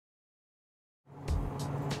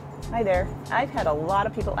Hi there. I've had a lot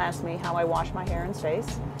of people ask me how I wash my hair in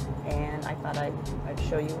space, and I thought I'd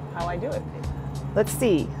show you how I do it. Let's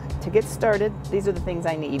see. To get started, these are the things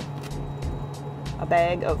I need. A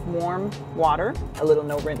bag of warm water, a little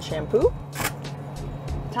no-rinse shampoo,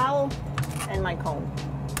 towel, and my comb.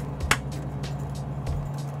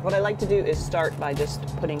 What I like to do is start by just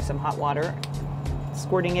putting some hot water,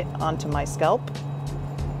 squirting it onto my scalp.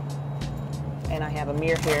 And I have a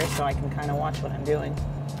mirror here so I can kind of watch what I'm doing.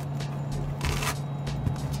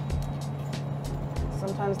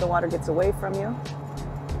 Sometimes the water gets away from you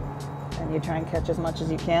and you try and catch as much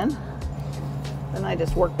as you can. Then I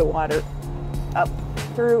just work the water up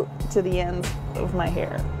through to the ends of my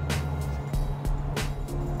hair.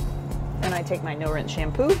 Then I take my no-rinse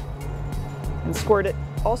shampoo and squirt it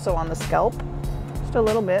also on the scalp, just a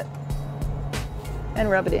little bit, and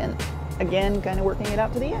rub it in. Again, kind of working it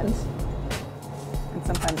out to the ends. And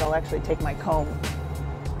sometimes I'll actually take my comb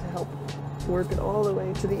to help work it all the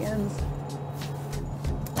way to the ends.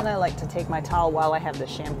 And I like to take my towel while I have the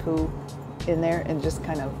shampoo in there and just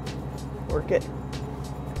kind of work it.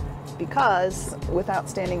 Because without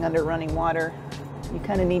standing under running water, you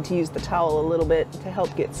kind of need to use the towel a little bit to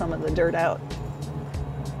help get some of the dirt out.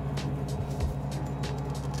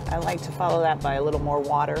 I like to follow that by a little more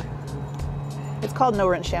water. It's called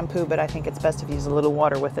no-rinse shampoo, but I think it's best if you use a little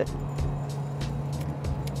water with it.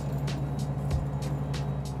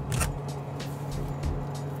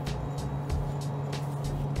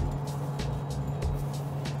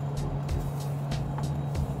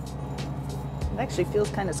 It actually feels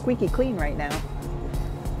kind of squeaky clean right now.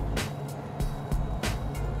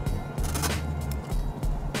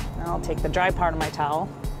 Now I'll take the dry part of my towel.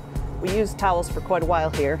 We use towels for quite a while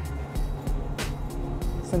here,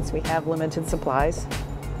 since we have limited supplies.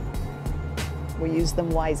 We use them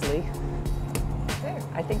wisely. There,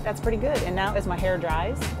 I think that's pretty good. And now as my hair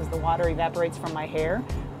dries, as the water evaporates from my hair,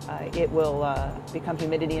 it will become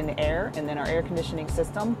humidity in the air, and then our air conditioning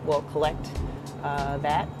system will collect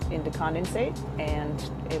that into condensate, and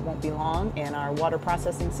it won't be long, and our water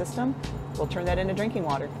processing system will turn that into drinking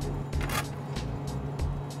water.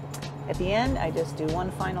 At the end, I just do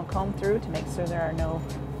one final comb through to make sure there are no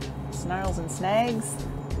snarls and snags.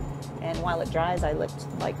 And while it dries, I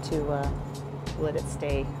like to let it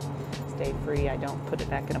stay free. I don't put it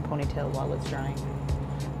back in a ponytail while it's drying.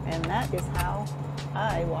 And that is how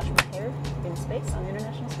I wash my hair in space on the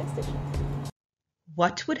International Space Station.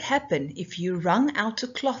 What would happen if you wrung out a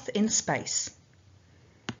cloth in space?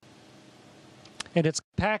 And it's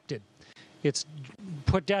compacted. It's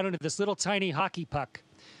put down into this little tiny hockey puck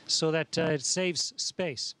so that it saves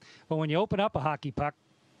space. But when you open up a hockey puck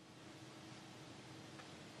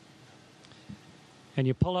and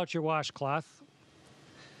you pull out your washcloth,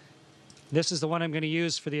 this is the one I'm going to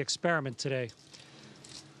use for the experiment today.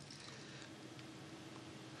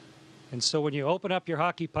 And so when you open up your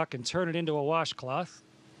hockey puck and turn it into a washcloth,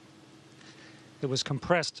 it was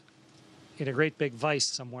compressed in a great big vise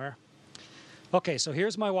somewhere. Okay, so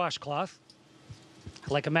here's my washcloth,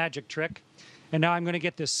 like a magic trick. And now I'm going to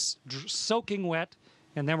get this soaking wet,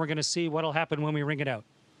 and then we're going to see what will happen when we wring it out.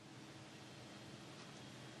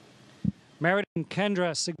 Meredith and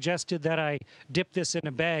Kendra suggested that I dip this in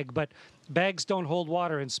a bag, but bags don't hold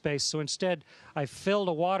water in space, so instead I filled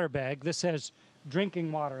a water bag. This has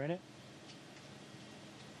drinking water in it.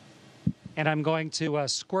 And I'm going to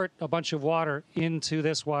squirt a bunch of water into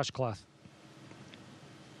this washcloth.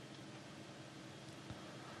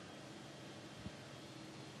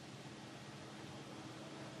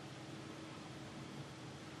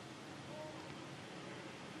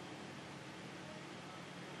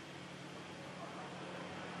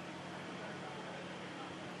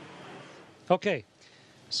 Okay,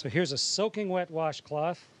 so here's a soaking wet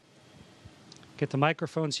washcloth. Get the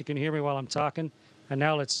microphone so you can hear me while I'm talking. And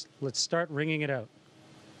now let's start wringing it out.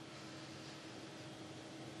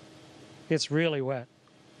 It's really wet.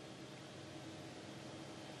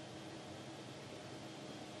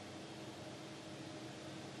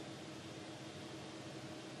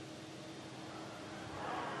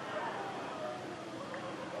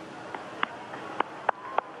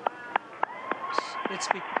 It's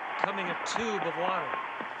becoming a tube of water.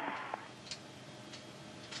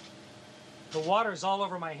 The water's all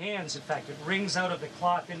over my hands. In fact, it wrings out of the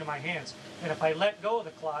cloth into my hands. And if I let go of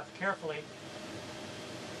the cloth carefully,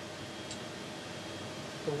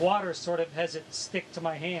 the water sort of has it stick to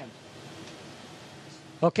my hand.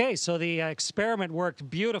 Okay, so the experiment worked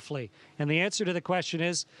beautifully. And the answer to the question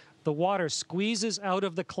is the water squeezes out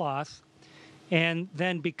of the cloth, and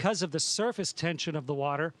then because of the surface tension of the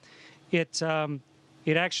water, it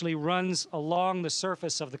actually runs along the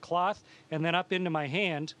surface of the cloth and then up into my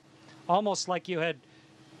hand. almost like you had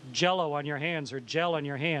Jello on your hands or gel on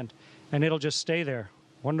your hand, and it'll just stay there.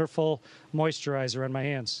 Wonderful moisturizer on my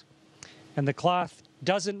hands. And the cloth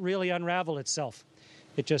doesn't really unravel itself.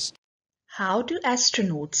 It just... How do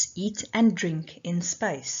astronauts eat and drink in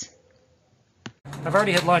space? I've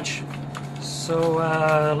already had lunch, so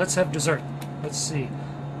let's have dessert. Let's see.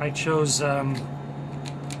 I chose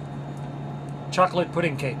chocolate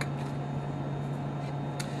pudding cake.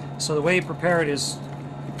 So the way you prepare it is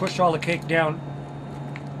you push all the cake down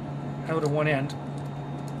out of one end.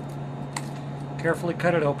 Carefully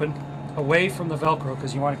cut it open, away from the Velcro,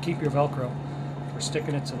 because you want to keep your Velcro for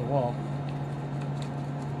sticking it to the wall.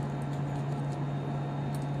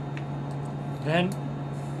 Then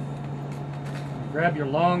grab your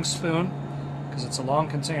long spoon, because it's a long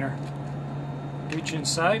container. Reach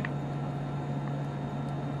inside.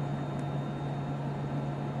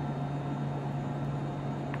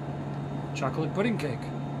 Chocolate pudding cake.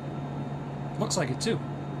 Looks like it too.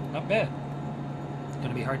 Not bad.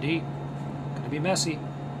 Gonna be hard to eat. Gonna be messy.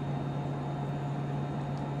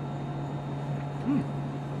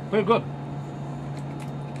 Very good.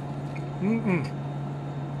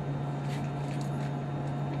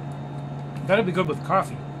 That'd be good with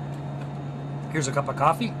coffee. Here's a cup of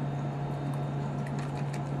coffee.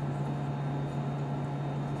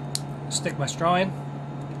 Stick my straw in.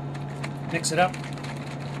 Mix it up.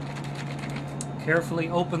 Carefully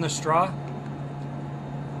open the straw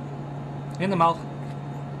in the mouth.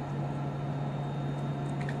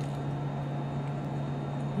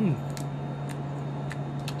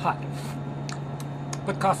 Hot.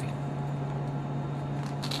 But coffee.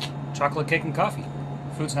 Chocolate cake and coffee.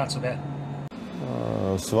 Food's not so bad.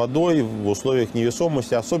 С водой в условиях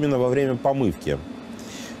невесомости, особенно во время помывки,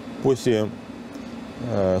 после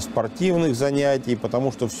спортивных занятий,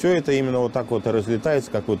 потому что все это именно вот так вот и разлетается,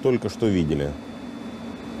 как вы только что видели.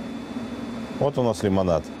 Вот у нас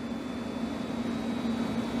лимонад.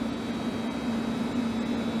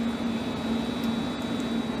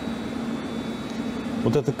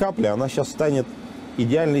 Вот эта капля, она сейчас станет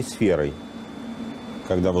идеальной сферой,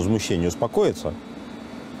 когда возмущение успокоится,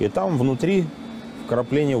 и там внутри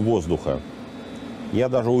вкрапление воздуха. Я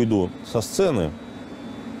даже уйду со сцены,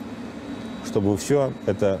 чтобы вы все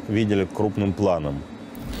это видели крупным планом.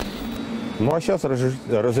 Ну а сейчас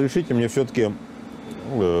разрешите мне все-таки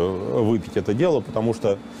выпить это дело, потому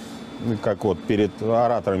что, как вот перед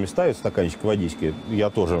ораторами ставят стаканчик водички, я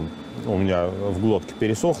тоже, у меня в глотке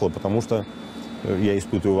пересохло, потому что я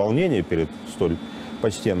испытываю волнение перед столь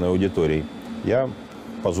почтенной аудиторией. Я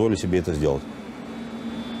позволю себе это сделать.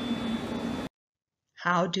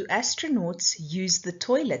 How do astronauts use the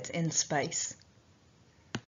toilet in space?